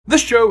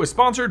This show is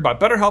sponsored by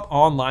BetterHelp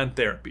Online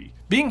Therapy.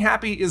 Being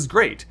happy is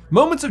great.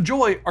 Moments of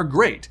joy are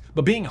great,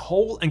 but being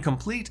whole and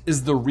complete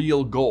is the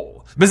real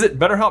goal. Visit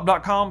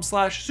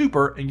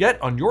betterhelp.com/super and get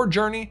on your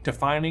journey to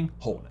finding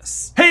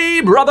wholeness.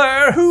 Hey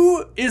brother,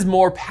 who is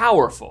more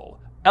powerful?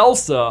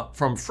 Elsa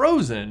from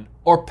Frozen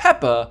or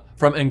Peppa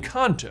from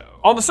Encanto?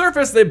 On the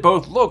surface, they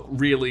both look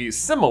really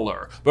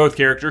similar. Both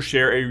characters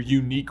share a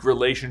unique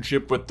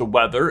relationship with the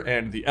weather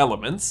and the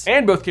elements,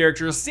 and both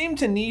characters seem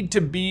to need to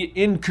be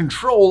in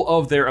control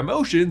of their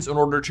emotions in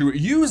order to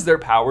use their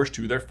powers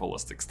to their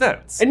fullest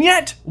extent. And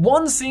yet,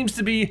 one seems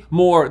to be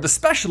more the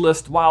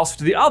specialist, whilst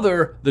the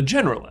other the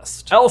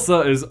generalist.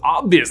 Elsa is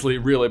obviously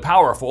really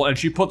powerful, and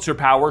she puts her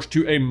powers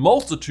to a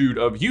multitude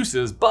of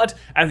uses, but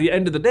at the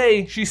end of the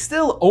day, she's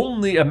still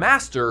only a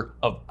master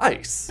of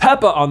ice.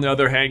 Peppa, on the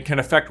other hand, can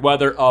affect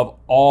weather of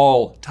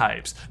all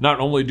types. Not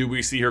only do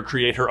we see her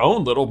create her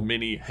own little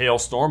mini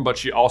hailstorm, but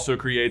she also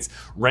creates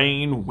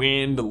rain,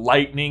 wind,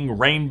 lightning,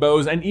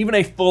 rainbows, and even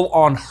a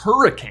full-on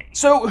hurricane.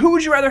 So who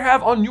would you rather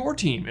have on your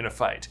team in a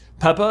fight?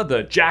 Peppa,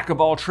 the jack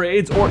of all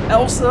trades, or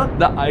Elsa,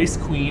 the Ice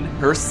Queen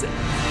herself?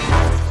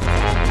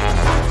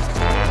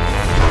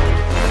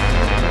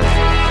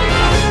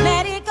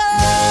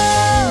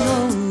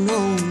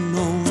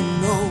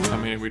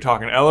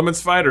 Talking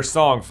elements fight or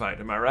song fight,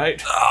 am I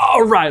right?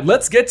 All right,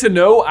 let's get to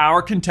know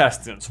our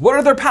contestants. What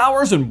are their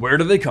powers and where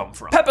do they come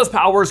from? Peppa's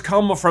powers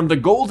come from the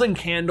golden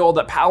candle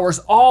that powers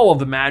all of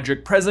the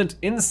magic present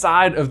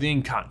inside of the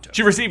Encanto.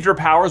 She received her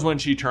powers when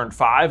she turned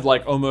 5,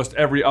 like almost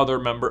every other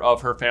member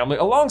of her family,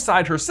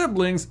 alongside her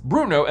siblings,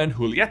 Bruno and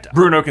Julieta.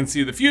 Bruno can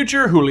see the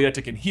future,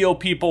 Julieta can heal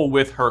people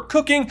with her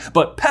cooking,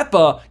 but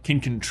Peppa can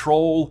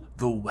control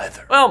the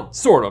weather. Well,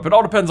 sort of. It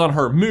all depends on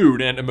her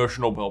mood and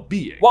emotional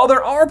well-being. While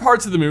there are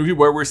parts of the movie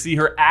where we see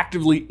her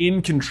actively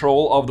in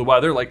control of the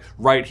weather, like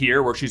right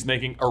here where she's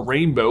making a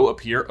rainbow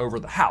appear over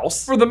the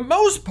house, for the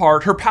most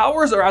part, her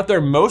powers are at their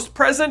most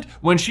present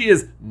when she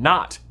is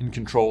not in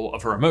control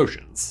of her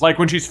emotions. Like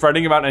when she's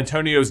fretting about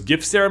Antonio's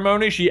gift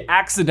ceremony, she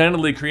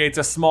accidentally creates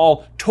a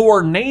small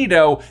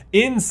tornado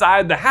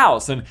inside the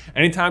house, and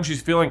anytime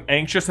she's feeling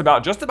anxious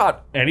about just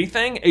about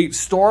anything, a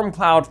storm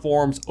cloud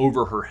forms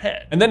over her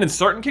head. And then in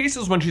certain cases,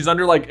 when she's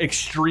under like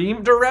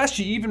extreme duress,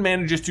 she even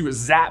manages to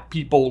zap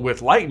people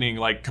with lightning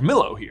like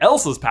Camillo here.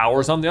 Elsa's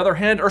powers, on the other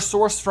hand, are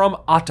sourced from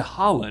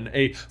Ahtohallan,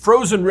 a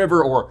frozen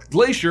river or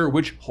glacier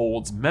which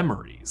holds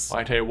memories.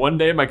 I tell you, one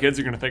day my kids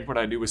are gonna think what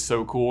I do is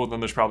so cool, and then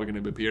there's probably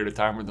gonna be a period of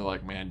time where they're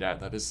like, man,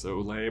 Dad, that is so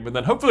lame. And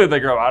then hopefully they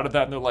grow out of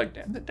that and they're like,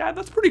 Dad,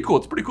 that's pretty cool.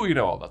 It's pretty cool you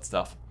know all that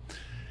stuff.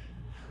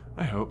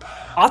 I hope.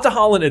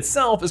 Ahtohallan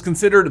itself is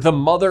considered the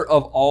mother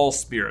of all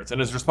spirits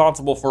and is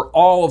responsible for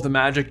all of the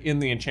magic in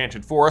the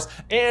Enchanted Forest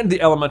and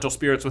the elemental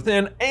spirits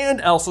within,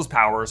 and Elsa's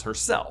powers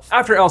herself.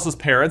 After Elsa's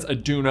parents,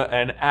 Iduna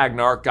and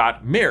Agnar,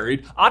 got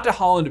married,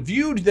 Ahtohallan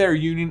viewed their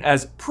union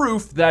as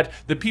proof that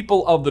the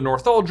people of the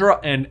Northuldra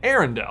and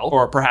Arendelle,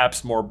 or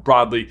perhaps more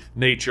broadly,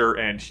 nature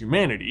and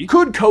humanity,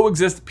 could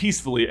coexist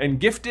peacefully, and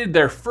gifted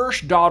their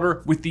first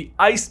daughter with the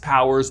ice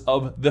powers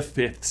of the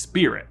fifth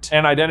spirit,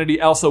 an identity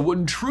Elsa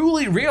wouldn't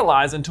truly realize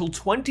until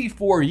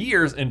 24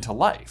 years into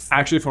life.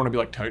 Actually, if I want to be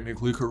like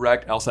technically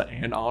correct, Elsa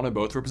and Anna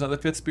both represent the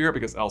fifth spirit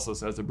because Elsa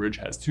says the bridge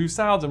has two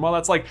sides, and while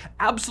that's like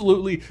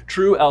absolutely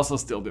true, Elsa's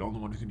still the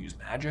only one who can use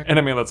magic. And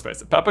I mean, let's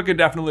face it, Peppa could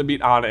definitely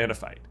beat Anna in a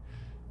fight.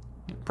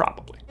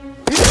 Probably.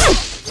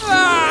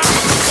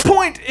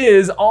 Point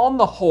is, on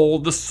the whole,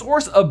 the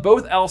source of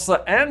both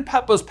Elsa and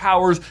Peppa's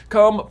powers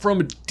come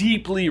from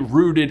deeply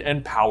rooted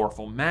and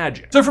powerful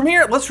magic. So from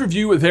here, let's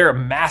review their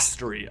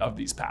mastery of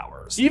these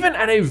powers. Even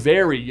at a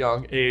very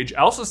young age,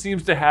 Elsa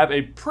seems to have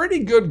a pretty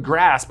good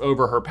grasp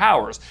over her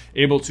powers,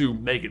 able to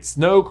make it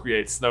snow,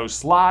 create snow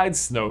slides,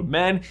 snow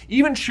men,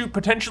 even shoot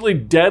potentially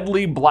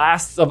deadly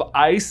blasts of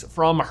ice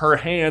from her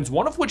hands,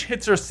 one of which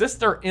hits her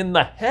sister in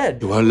the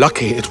head. You are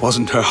lucky it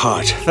wasn't her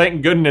heart.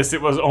 Thank goodness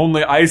it was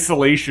only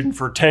isolation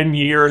for 10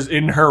 years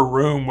in her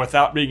room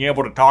without being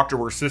able to talk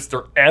to her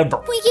sister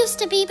ever. We used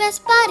to be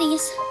best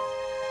buddies,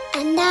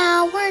 and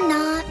now we're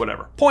not.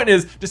 Whatever. Point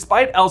is,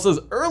 despite Elsa's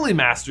early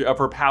mastery of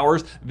her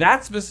powers,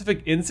 that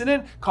specific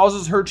incident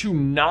causes her to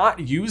not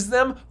use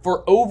them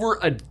for over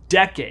a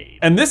decade.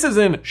 And this is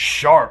in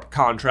sharp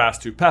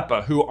contrast to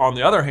Peppa, who, on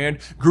the other hand,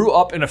 grew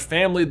up in a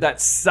family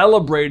that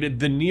celebrated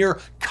the near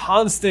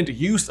constant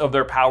use of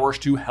their powers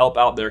to help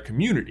out their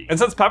community. And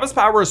since Peppa's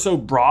power is so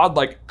broad,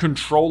 like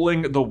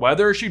controlling the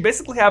weather, she'd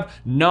basically have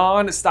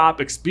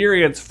non-stop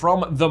experience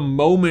from the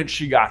moment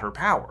she got her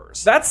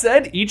powers. That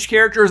said, each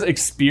character's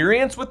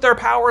experience with their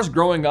powers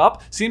growing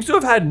up seems to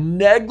have had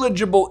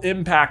negligible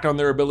impact on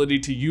their ability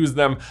to use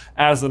them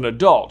as an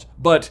adult,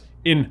 but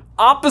in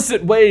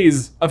opposite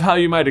ways of how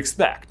you might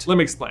expect. Let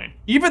me explain.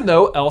 Even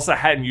though Elsa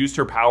hadn't used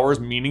her powers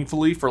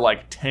meaningfully for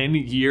like 10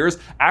 years,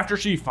 after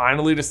she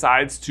finally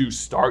decides to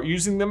start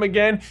using them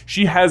again,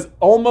 she has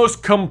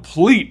almost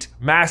complete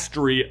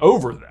mastery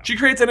over them. She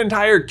creates an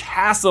entire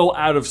castle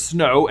out of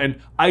snow, an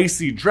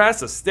icy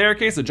dress, a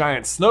staircase, a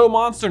giant snow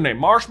monster named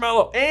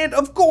Marshmallow, and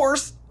of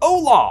course,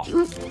 Olaf.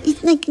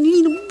 It's like a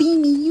little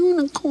baby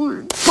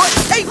unicorn. What?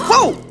 Hey,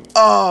 whoa!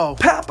 Oh.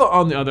 Peppa,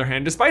 on the other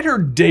hand, despite her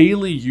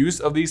daily use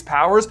of these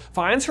powers,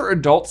 finds her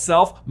adult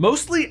self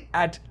mostly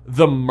at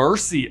the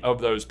mercy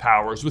of those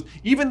powers, with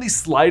even the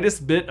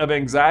slightest bit of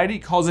anxiety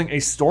causing a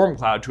storm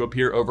cloud to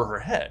appear over her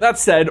head. That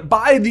said,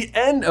 by the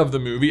end of the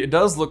movie, it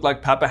does look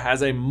like Peppa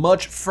has a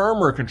much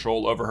firmer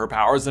control over her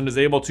powers and is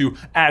able to,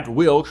 at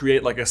will,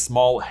 create like a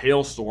small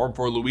hailstorm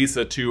for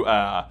Louisa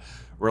to,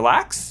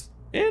 relax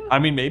in? I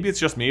mean, maybe it's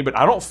just me, but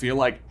I don't feel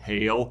like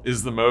hail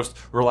is the most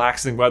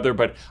relaxing weather,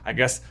 but I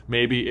guess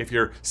maybe if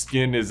your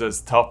skin is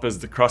as tough as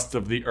the crust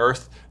of the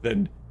earth,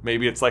 then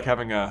maybe it's like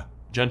having a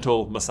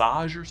gentle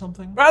massage or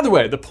something. By the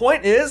way, the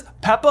point is,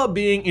 Peppa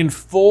being in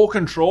full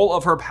control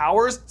of her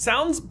powers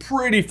sounds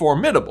pretty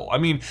formidable. I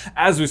mean,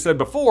 as we said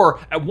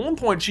before, at one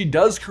point she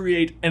does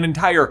create an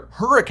entire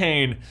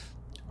hurricane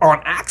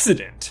on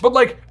accident. But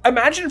like,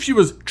 imagine if she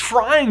was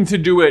trying to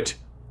do it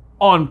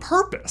on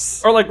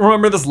purpose. Or like,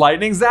 remember this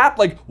lightning zap?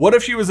 Like, what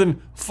if she was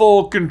in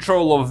full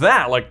control of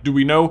that? Like, do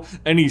we know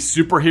any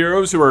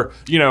superheroes who are,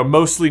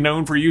 mostly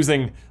known for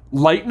using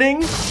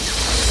lightning? You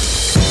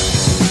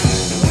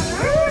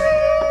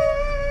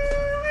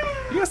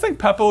guys think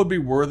Peppa would be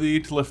worthy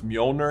to lift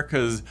Mjolnir?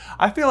 Because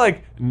I feel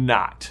like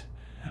not.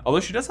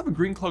 Although she does have a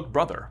green cloak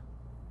brother.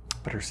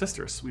 But her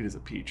sister is sweet as a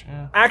peach.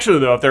 Yeah. Actually,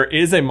 though, if there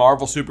is a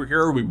Marvel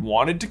superhero we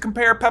wanted to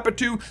compare Peppa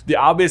to, the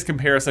obvious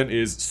comparison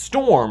is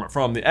Storm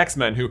from the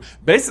X-Men, who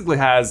basically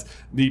has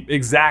the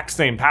exact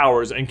same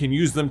powers and can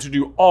use them to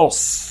do all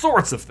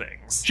sorts of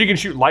things. She can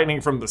shoot lightning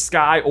from the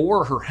sky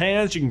or her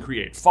hands. She can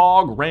create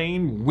fog,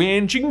 rain,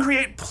 wind. She can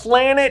create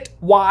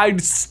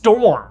planet-wide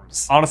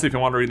storms. Honestly, if you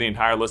want to read the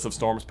entire list of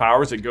Storm's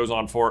powers, it goes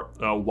on for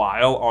a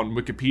while on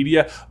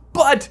Wikipedia.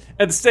 But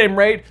at the same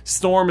rate,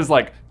 Storm is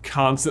like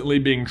constantly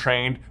being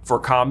trained for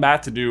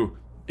combat to do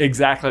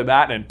exactly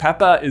that, and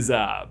Peppa is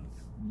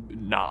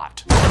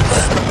not.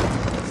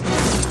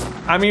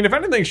 I mean, if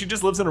anything, she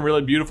just lives in a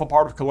really beautiful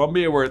part of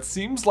Colombia where it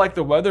seems like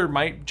the weather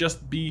might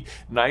just be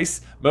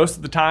nice most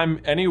of the time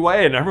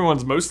anyway, and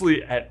everyone's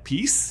mostly at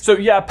peace. So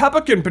yeah,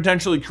 Peppa can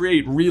potentially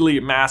create really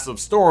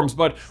massive storms,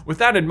 but with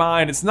that in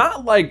mind, it's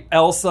not like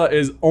Elsa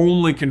is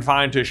only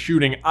confined to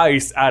shooting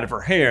ice out of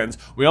her hands.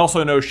 We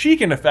also know she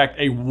can affect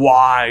a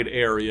wide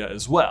area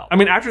as well. I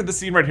mean, after the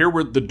scene right here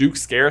where the Duke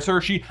scares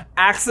her, she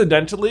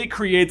accidentally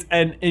creates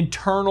an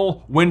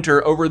eternal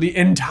winter over the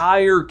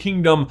entire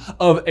kingdom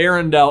of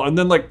Arendelle, and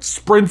then like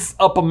sprints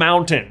up a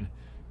mountain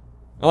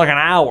in like an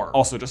hour.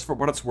 Also, just for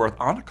what it's worth,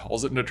 Anna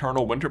calls it an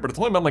eternal winter, but it's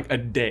only been like a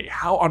day.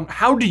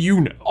 How do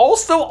you know?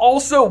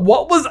 Also,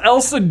 what was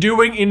Elsa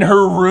doing in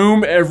her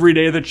room every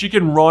day that she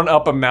can run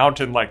up a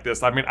mountain like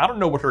this? I mean, I don't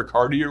know what her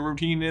cardio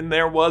routine in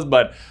there was,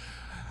 but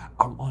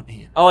I want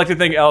in. I like to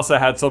think Elsa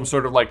had some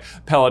sort of like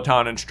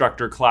Peloton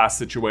instructor class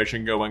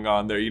situation going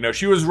on there.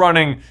 She was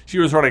running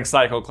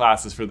cycle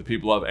classes for the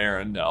people of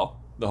Arendelle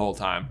the whole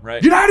time,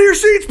 right? Get out of your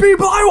seats,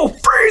 people! I will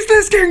freeze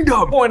this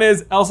kingdom! Point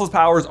is, Elsa's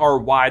powers are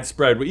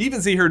widespread. We even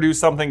see her do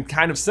something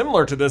kind of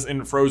similar to this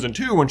in Frozen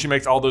 2 when she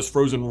makes all those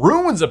frozen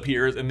ruins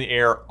appear in the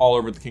air all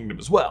over the kingdom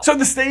as well. So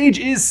the stage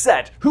is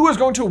set. Who is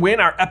going to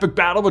win our epic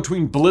battle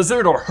between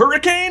Blizzard or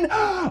Hurricane?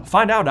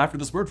 Find out after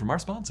this word from our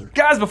sponsor.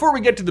 Guys, before we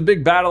get to the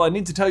big battle, I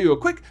need to tell you a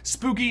quick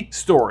spooky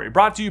story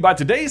brought to you by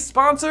today's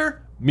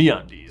sponsor,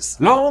 MeUndies.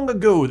 Long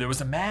ago, there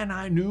was a man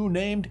I knew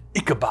named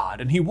Ichabod,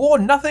 and he wore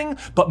nothing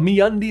but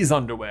MeUndies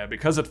underwear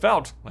because it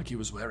felt like he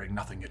was wearing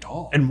nothing at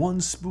all. And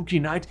one spooky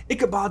night,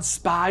 Ichabod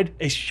spied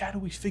a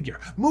shadowy figure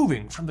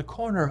moving from the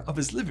corner of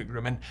his living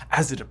room, and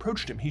as it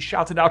approached him, he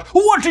shouted out,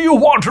 "What do you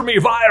want from me,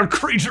 vile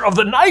creature of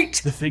the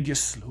night?" The figure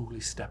slowly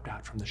stepped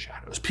out from the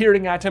shadows,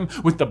 peering at him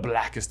with the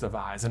blackest of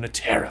eyes and a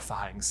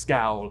terrifying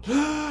scowl.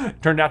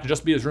 It turned out to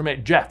just be his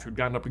roommate Jeff, who'd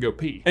gotten up to go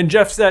pee. And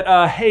Jeff said,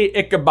 "Hey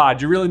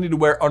Ichabod, you really need to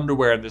wear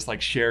underwear in this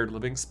like shared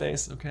living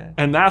space, okay?"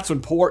 And that's when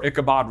poor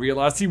Ichabod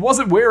realized he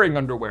wasn't wearing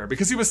underwear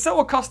because he was so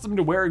accustomed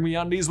to wearing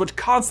MeUndies, which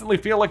constantly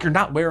feel like you're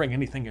not wearing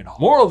anything at all.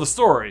 Moral of the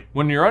story,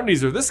 when your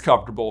undies are this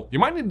comfortable, you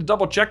might need to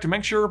double check to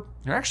make sure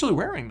you're actually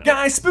wearing them.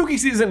 Guys, spooky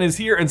season is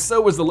here, and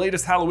so is the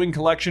latest Halloween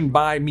collection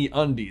by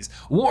MeUndies.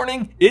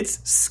 Warning, it's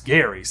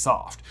scary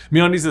soft.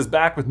 MeUndies is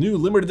back with new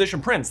limited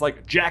edition prints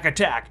like Jack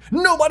Attack,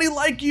 Nobody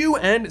Like You,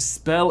 and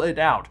Spell It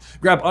Out.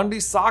 Grab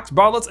undies, socks,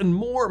 bralettes, and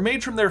more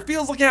made from their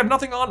feels like you have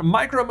nothing on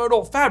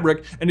micromodal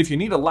fabric, and if you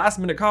need a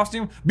last-minute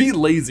costume, be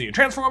lazy and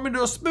transform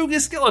into a spooky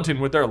skeleton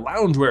with their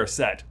loungewear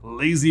set,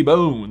 Lazy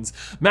Bones.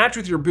 Match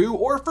with your boo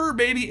or fur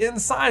baby in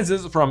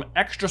sizes from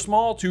extra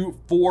small to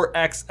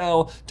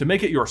 4XL to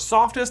make it your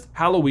softest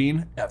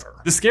Halloween ever.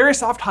 The scary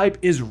soft hype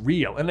is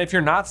real, and if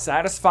you're not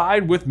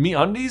satisfied with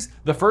MeUndies,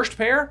 the first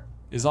pair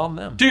is on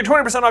them. To get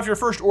 20% off your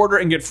first order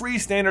and get free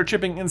standard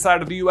shipping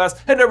inside of the US,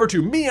 head over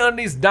to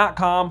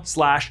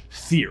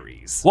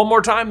MeUndies.com/theories. One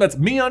more time, that's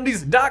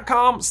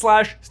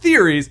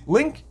MeUndies.com/theories.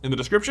 Link in the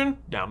description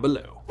down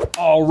below.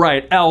 All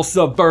right,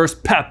 Elsa vs.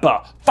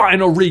 Peppa.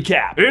 Final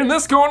recap. In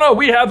this corner,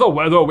 we have the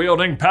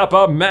weather-wielding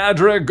Peppa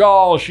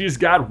Madrigal. She's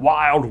got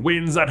wild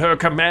winds at her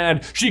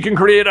command. She can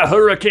create a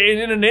hurricane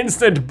in an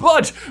instant,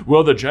 but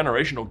will the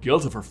generational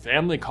guilt of her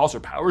family cause her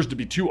powers to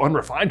be too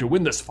unrefined to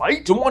win this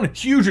fight? The one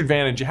huge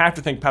advantage you have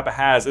to think Peppa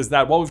has is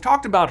that while we've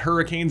talked about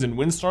hurricanes and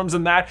windstorms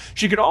and that,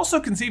 she could also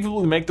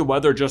conceivably make the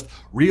weather just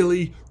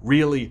really,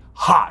 really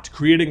hot,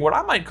 creating what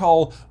I might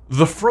call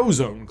the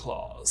Frozone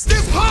clause.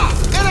 It's hot,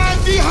 and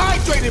I'm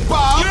dehydrated,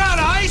 Bob. You're out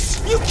of ice?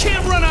 You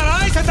can't run out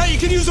of ice. I thought you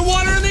could use the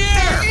water in the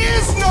air. There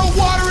is no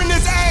water in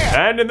this air.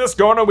 And in this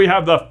corner, we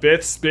have the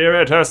fifth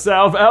spirit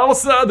herself,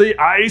 Elsa, the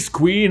Ice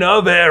Queen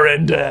of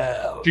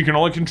Arendelle. She can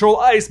only control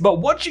ice, but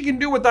what she can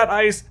do with that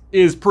ice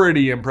is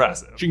pretty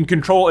impressive. She can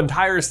control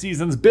entire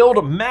seasons,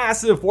 build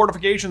massive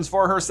fortifications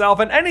for herself,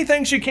 and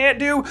anything she can't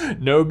do,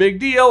 no big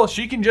deal.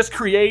 She can just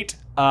create,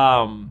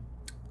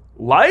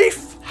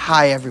 life?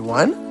 Hi,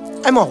 everyone.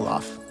 I'm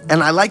Olaf,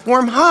 and I like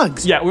warm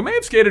hugs. Yeah, we may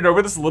have skated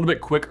over this a little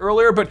bit quick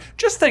earlier, but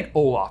just take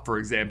Olaf, for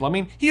example. I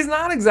mean, he's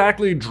not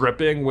exactly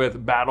dripping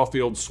with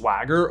battlefield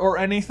swagger or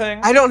anything.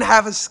 I don't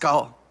have a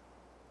skull.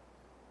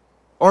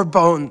 Or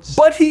bones.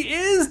 But he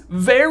is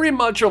very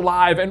much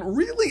alive and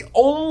really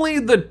only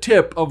the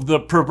tip of the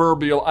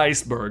proverbial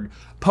iceberg.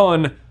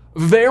 Pun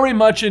very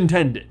much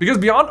intended. Because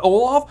beyond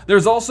Olaf,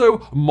 there's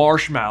also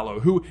Marshmallow,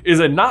 who is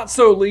a not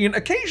so lean,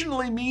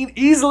 occasionally mean,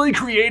 easily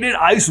created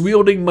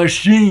ice-wielding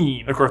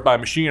machine. Of course, by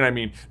machine, I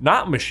mean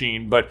not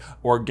machine, but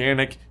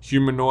organic,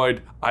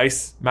 humanoid,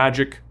 ice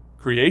magic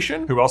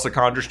creation, who also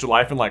conjures to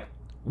life in like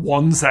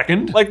 1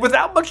 second. Like,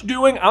 without much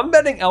doing, I'm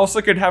betting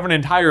Elsa could have an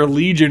entire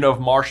legion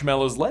of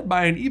marshmallows led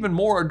by an even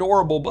more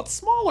adorable but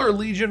smaller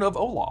legion of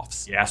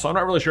Olafs. Yeah, so I'm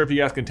not really sure if you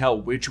guys can tell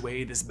which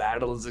way this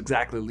battle is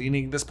exactly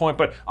leaning at this point,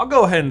 but I'll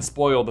go ahead and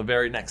spoil the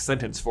very next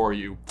sentence for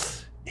you.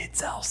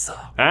 It's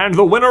Elsa. And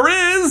the winner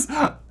is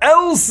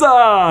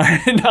Elsa!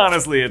 And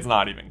honestly, it's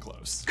not even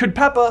close. Could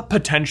Peppa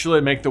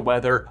potentially make the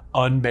weather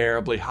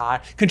unbearably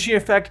hot? Could she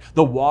affect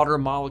the water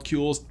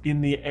molecules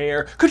in the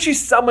air? Could she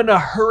summon a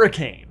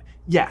hurricane?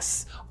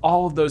 Yes,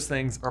 all of those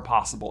things are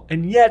possible,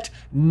 and yet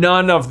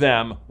none of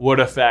them would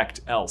affect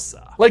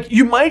Elsa. Like,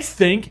 you might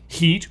think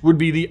heat would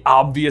be the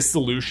obvious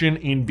solution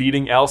in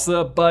beating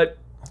Elsa, but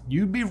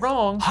you'd be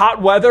wrong.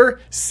 Hot weather,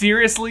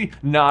 seriously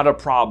not a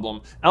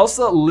problem.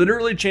 Elsa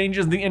literally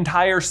changes the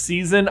entire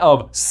season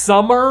of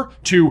summer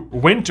to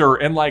winter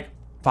in like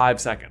 5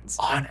 seconds.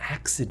 On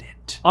accident.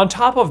 On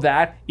top of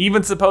that,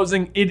 even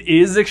supposing it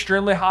is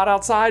extremely hot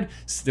outside,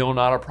 still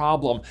not a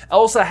problem.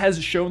 Elsa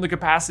has shown the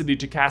capacity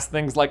to cast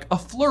things like a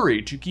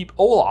flurry to keep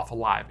Olaf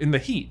alive in the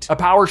heat. A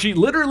power she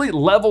literally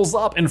levels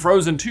up in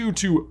Frozen 2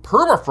 to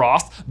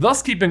permafrost,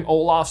 thus keeping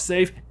Olaf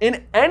safe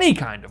in any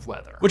kind of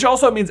weather. Which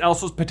also means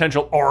Elsa's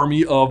potential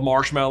army of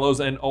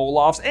marshmallows and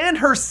Olafs and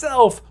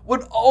herself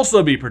would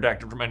also be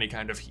protected from any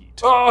kind of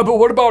heat. But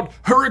what about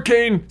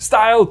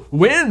hurricane-style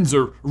winds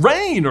or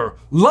rain or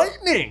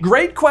lightning?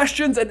 Great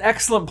questions and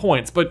excellent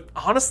points, but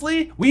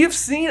honestly, we have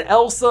seen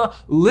Elsa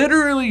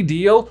literally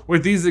deal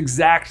with these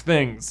exact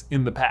things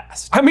in the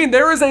past. I mean,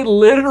 there is a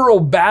literal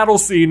battle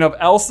scene of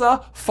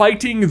Elsa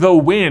fighting the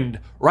wind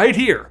right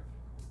here,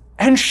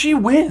 and she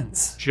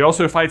wins. She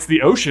also fights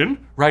the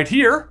ocean right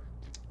here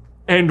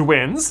and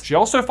wins. She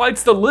also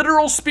fights the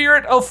literal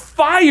spirit of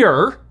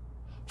fire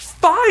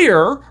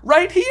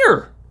right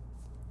here,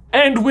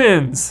 and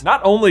wins.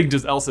 Not only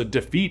does Elsa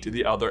defeat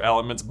the other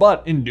elements,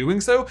 but in doing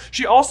so,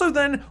 she also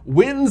then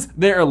wins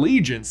their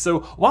allegiance.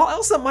 So while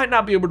Elsa might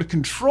not be able to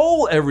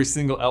control every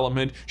single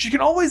element, she can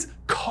always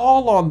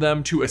call on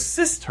them to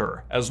assist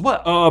her as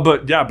well.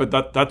 But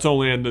that's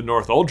only in the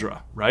North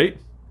Uldra, right?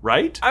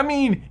 Right? I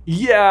mean,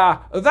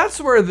 yeah, that's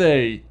where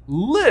they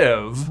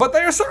live, but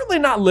they are certainly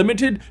not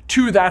limited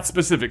to that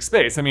specific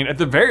space. I mean, at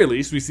the very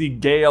least, we see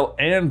Gale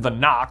and the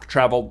Nock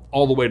travel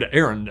all the way to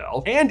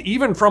Arendelle, and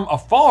even from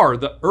afar,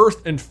 the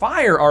earth and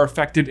fire are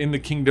affected in the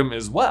kingdom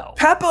as well.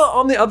 Peppa,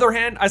 on the other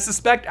hand, I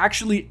suspect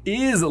actually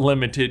is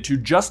limited to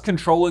just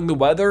controlling the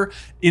weather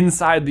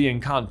inside the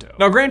Encanto.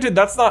 Now, granted,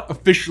 that's not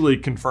officially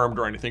confirmed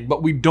or anything,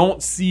 but we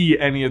don't see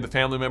any of the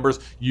family members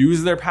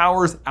use their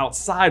powers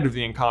outside of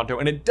the Encanto,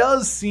 and it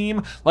does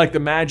seem like the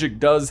magic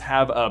does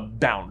have a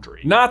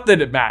boundary. Not that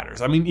it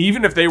matters. I mean,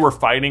 even if they were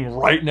fighting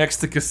right next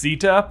to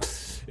Casita,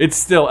 it's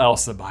still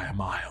Elsa by a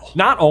mile.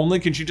 Not only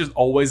can she just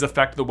always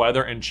affect the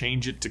weather and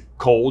change it to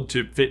cold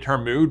to fit her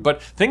mood, but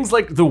things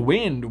like the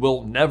wind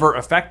will never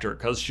affect her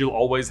because she'll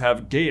always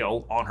have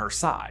Gale on her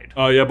side.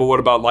 Oh yeah, but what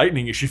about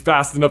lightning? Is she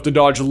fast enough to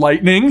dodge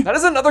lightning? That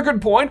is another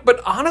good point,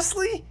 but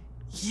honestly,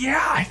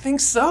 yeah, I think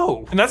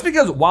so. And that's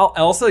because while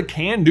Elsa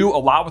can do a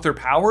lot with her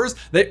powers,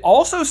 they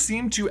also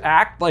seem to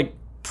act like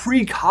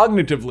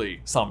precognitively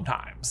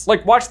sometimes.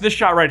 Like, watch this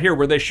shot right here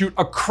where they shoot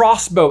a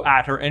crossbow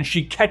at her and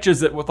she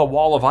catches it with a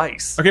wall of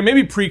ice. Okay,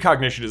 maybe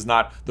precognition is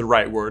not the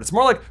right word. It's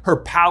more like her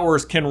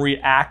powers can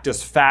react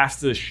as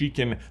fast as she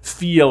can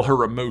feel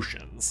her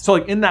emotions. So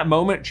like in that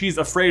moment, she's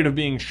afraid of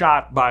being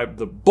shot by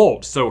the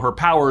bolt, so her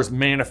powers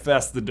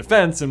manifest the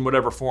defense in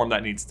whatever form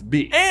that needs to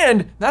be.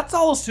 And that's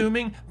all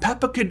assuming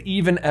Peppa could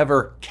even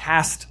ever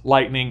cast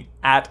lightning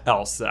at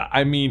Elsa.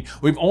 I mean,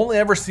 we've only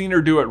ever seen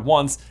her do it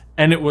once,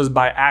 and it was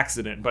by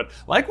accident. But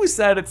like we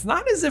said, it's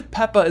not as if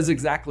Peppa is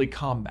exactly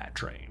combat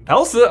trained.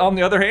 Elsa, on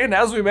the other hand,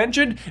 as we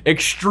mentioned,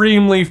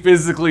 extremely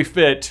physically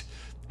fit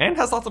and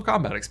has lots of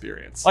combat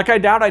experience. Like, I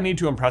doubt I need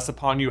to impress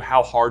upon you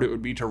how hard it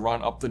would be to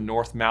run up the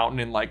North Mountain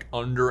in like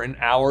under an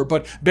hour,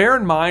 but bear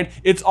in mind,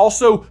 it's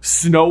also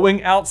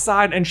snowing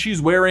outside and she's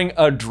wearing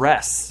a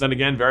dress. Then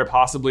again, very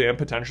possibly and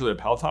potentially a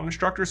Peloton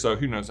instructor, so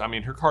who knows? I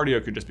mean, her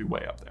cardio could just be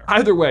way up there.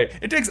 Either way,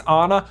 it takes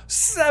Anna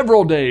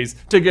several days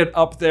to get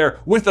up there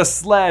with a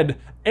sled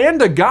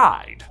and a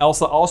guide.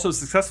 Elsa also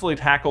successfully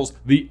tackles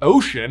the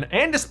ocean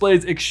and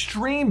displays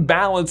extreme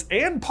balance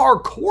and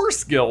parkour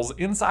skills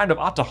inside of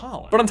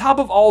Ahtohallan. But on top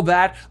of all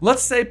that,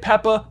 let's say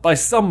Peppa, by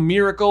some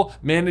miracle,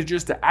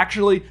 manages to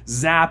actually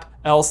zap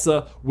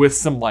Elsa with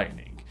some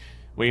lightning.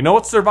 Well, you know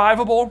what's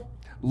survivable?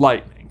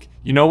 Lightning.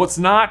 You know what's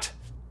not?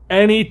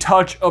 Any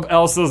touch of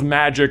Elsa's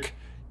magic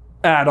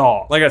at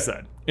all. Like I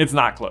said, it's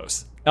not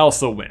close.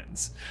 Elsa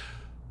wins.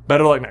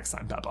 Better luck next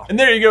time, Peppa. And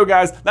there you go,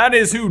 guys. That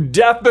is who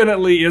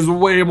definitely is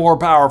way more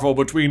powerful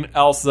between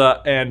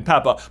Elsa and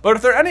Peppa. But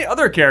if there are any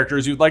other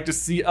characters you'd like to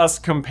see us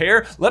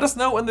compare, let us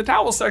know in the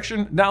towel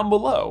section down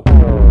below.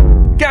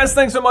 Guys,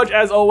 thanks so much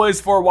as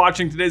always for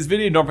watching today's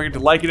video. Don't forget to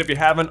like it if you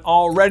haven't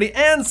already,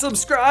 and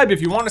subscribe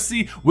if you want to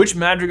see which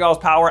Madrigal's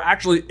power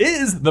actually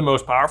is the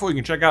most powerful. You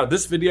can check out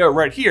this video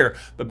right here.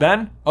 But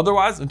Ben,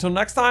 otherwise, until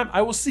next time,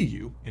 I will see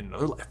you in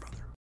another life, brother.